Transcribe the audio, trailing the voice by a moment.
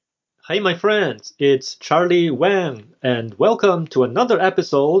Hey, my friends, it's Charlie Wang, and welcome to another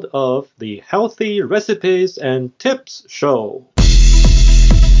episode of the Healthy Recipes and Tips Show.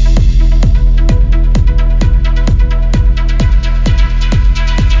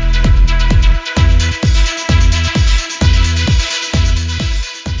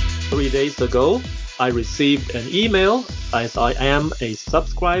 Days ago, I received an email as I am a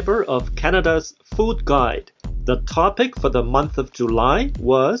subscriber of Canada's Food Guide. The topic for the month of July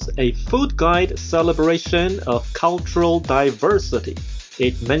was a food guide celebration of cultural diversity.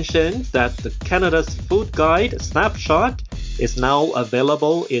 It mentioned that the Canada's Food Guide snapshot is now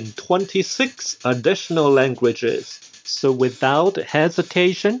available in 26 additional languages. So without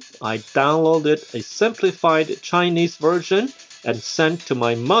hesitation, I downloaded a simplified Chinese version and sent to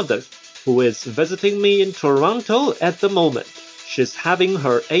my mother, who is visiting me in Toronto at the moment. She's having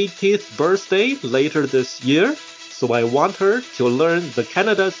her 80th birthday later this year, so I want her to learn the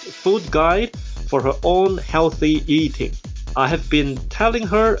Canada's Food Guide for her own healthy eating. I have been telling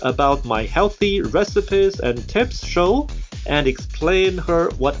her about my Healthy Recipes and Tips show and explain her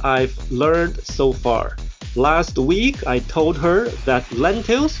what I've learned so far. Last week, I told her that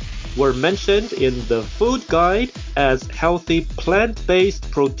lentils were mentioned in the food guide as healthy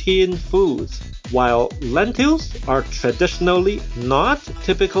plant-based protein foods. While lentils are traditionally not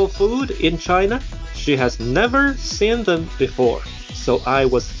typical food in China, she has never seen them before. So I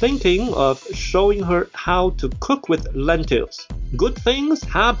was thinking of showing her how to cook with lentils. Good things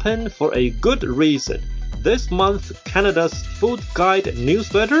happen for a good reason. This month, Canada's Food Guide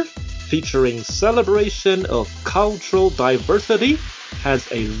newsletter, featuring celebration of cultural diversity, has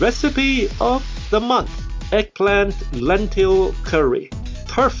a recipe of the month: eggplant lentil curry.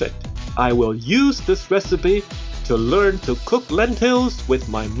 Perfect! I will use this recipe to learn to cook lentils with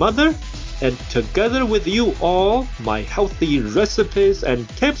my mother and together with you all, my Healthy Recipes and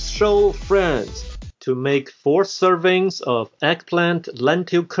Tips show friends. To make 4 servings of eggplant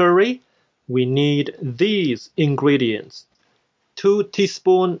lentil curry, we need these ingredients: 2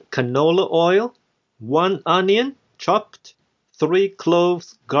 teaspoons canola oil, 1 onion chopped, 3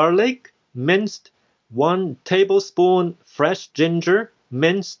 cloves garlic minced, 1 tablespoon fresh ginger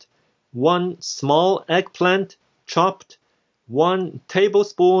minced, 1 small eggplant chopped, 1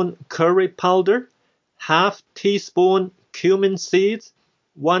 tablespoon curry powder, half teaspoon cumin seeds,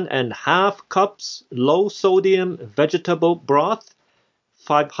 1½ cups low sodium vegetable broth,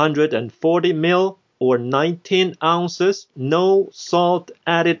 540 ml or 19 ounces no salt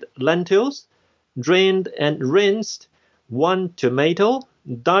added lentils, drained and rinsed, 1 tomato,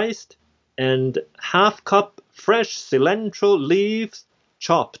 diced, and ½ cup fresh cilantro leaves,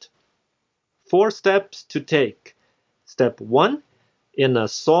 chopped. 4 steps to take. Step 1. In a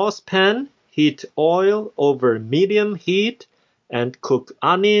saucepan, heat oil over medium heat and cook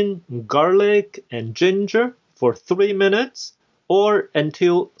onion, garlic, and ginger for 3 minutes or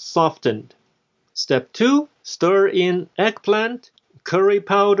until softened. Step 2. Stir in eggplant, curry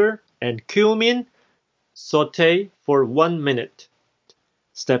powder, and cumin. Sauté for 1 minute.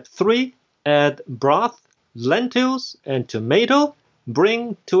 Step 3. Add broth, lentils, and tomato.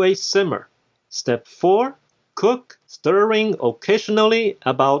 Bring to a simmer. Step 4. Cook, stirring occasionally,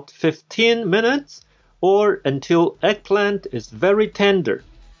 about 15 minutes or until eggplant is very tender.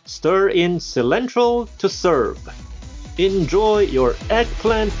 Stir in cilantro to serve. Enjoy your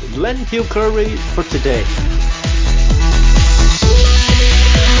eggplant lentil curry for today.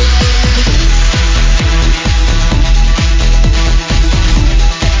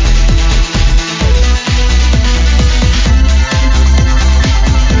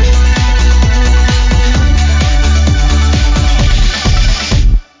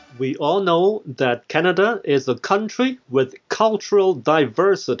 We all know that Canada is a country with cultural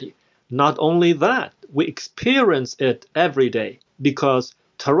diversity. Not only that, we experience it every day because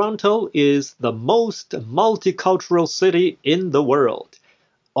Toronto is the most multicultural city in the world.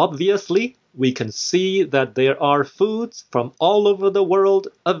 Obviously, we can see that there are foods from all over the world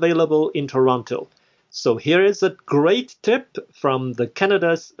available in Toronto. So here is a great tip from the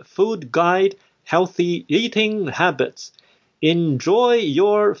Canada's Food Guide, Healthy Eating Habits. Enjoy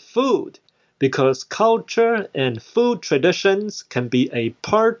your food because culture and food traditions can be a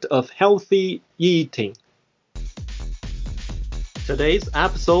part of healthy eating. Today's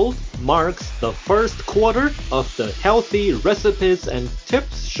episode marks the first quarter of the Healthy Recipes and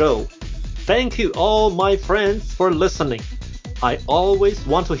Tips show. Thank you all my friends for listening. I always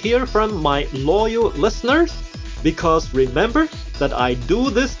want to hear from my loyal listeners because remember that I do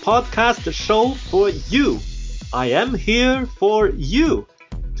this podcast show for you. I am here for you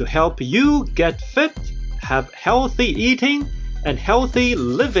to help you get fit, have healthy eating, and healthy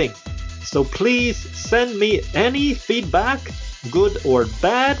living So please send me any feedback, good or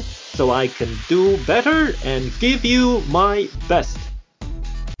bad, so I can do better and give you my best.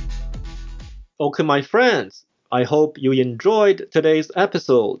 Okay, my friends, I hope you enjoyed today's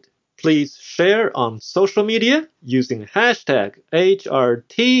episode. Please share on social media using hashtag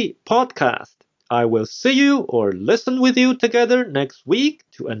HRTpodcast. I will see you or listen with you together next week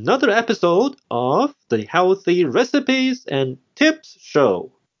to another episode of the Healthy Recipes and Tips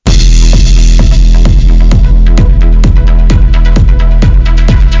Show.